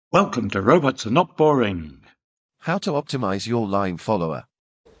Welcome to Robots Are Not Boring. How to optimize your line follower.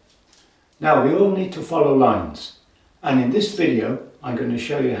 Now we all need to follow lines, and in this video I'm going to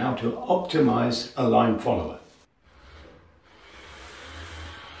show you how to optimize a line follower.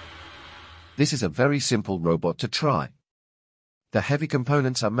 This is a very simple robot to try. The heavy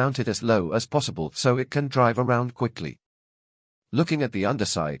components are mounted as low as possible so it can drive around quickly. Looking at the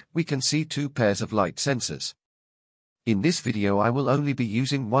underside, we can see two pairs of light sensors. In this video I will only be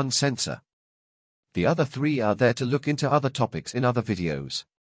using one sensor. The other three are there to look into other topics in other videos.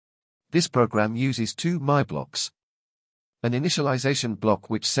 This program uses two My blocks. An initialization block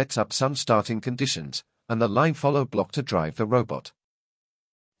which sets up some starting conditions, and the line follow block to drive the robot.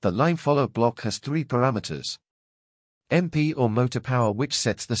 The line follow block has three parameters. MP or motor power which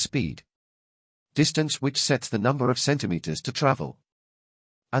sets the speed. Distance which sets the number of centimeters to travel.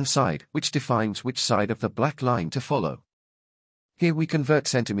 And side which defines which side of the black line to follow. Here we convert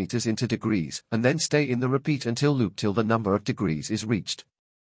centimeters into degrees and then stay in the repeat until loop till the number of degrees is reached.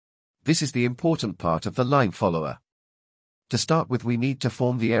 This is the important part of the line follower. To start with, we need to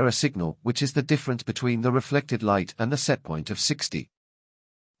form the error signal, which is the difference between the reflected light and the set point of 60.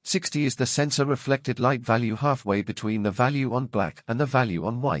 60 is the sensor reflected light value halfway between the value on black and the value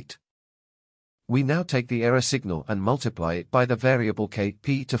on white. We now take the error signal and multiply it by the variable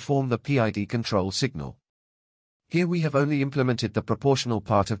kp to form the PID control signal. Here we have only implemented the proportional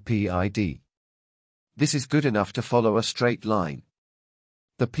part of PID. This is good enough to follow a straight line.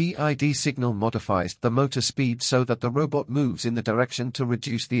 The PID signal modifies the motor speed so that the robot moves in the direction to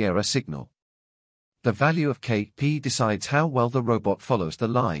reduce the error signal. The value of kp decides how well the robot follows the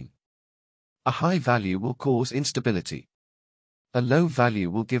line. A high value will cause instability. A low value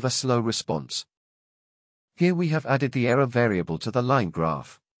will give a slow response. Here we have added the error variable to the line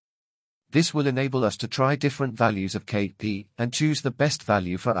graph. This will enable us to try different values of kp and choose the best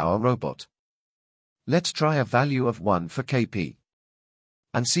value for our robot. Let's try a value of 1 for kp.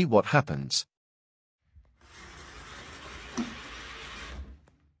 And see what happens.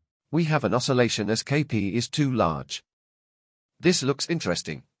 We have an oscillation as kp is too large. This looks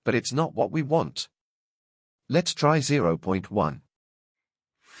interesting, but it's not what we want. Let's try 0.1.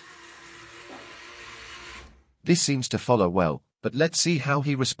 This seems to follow well, but let's see how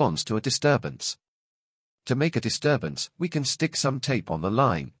he responds to a disturbance. To make a disturbance, we can stick some tape on the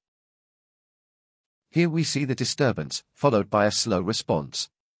line. Here we see the disturbance, followed by a slow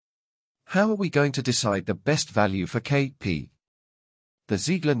response. How are we going to decide the best value for kp? The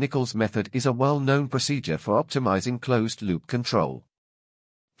Ziegler-Nichols method is a well-known procedure for optimizing closed-loop control.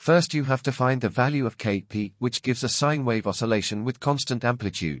 First you have to find the value of kp, which gives a sine wave oscillation with constant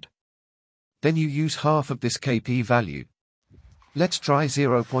amplitude. Then you use half of this kp value. Let's try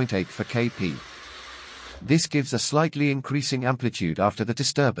 0.8 for kp. This gives a slightly increasing amplitude after the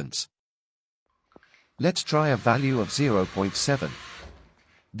disturbance. Let's try a value of 0.7.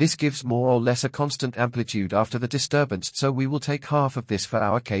 This gives more or less a constant amplitude after the disturbance, so we will take half of this for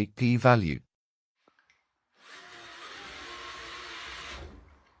our kp value.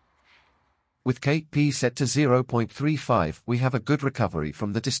 With kp set to 0.35, we have a good recovery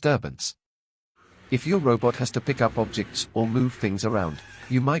from the disturbance. If your robot has to pick up objects or move things around,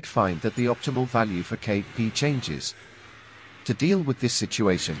 you might find that the optimal value for kp changes. To deal with this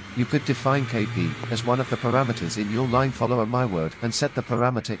situation, you could define kp as one of the parameters in your line follower MyWord and set the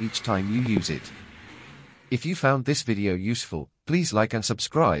parameter each time you use it. If you found this video useful, please like and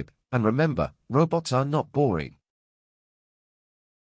subscribe, and remember, robots are not boring.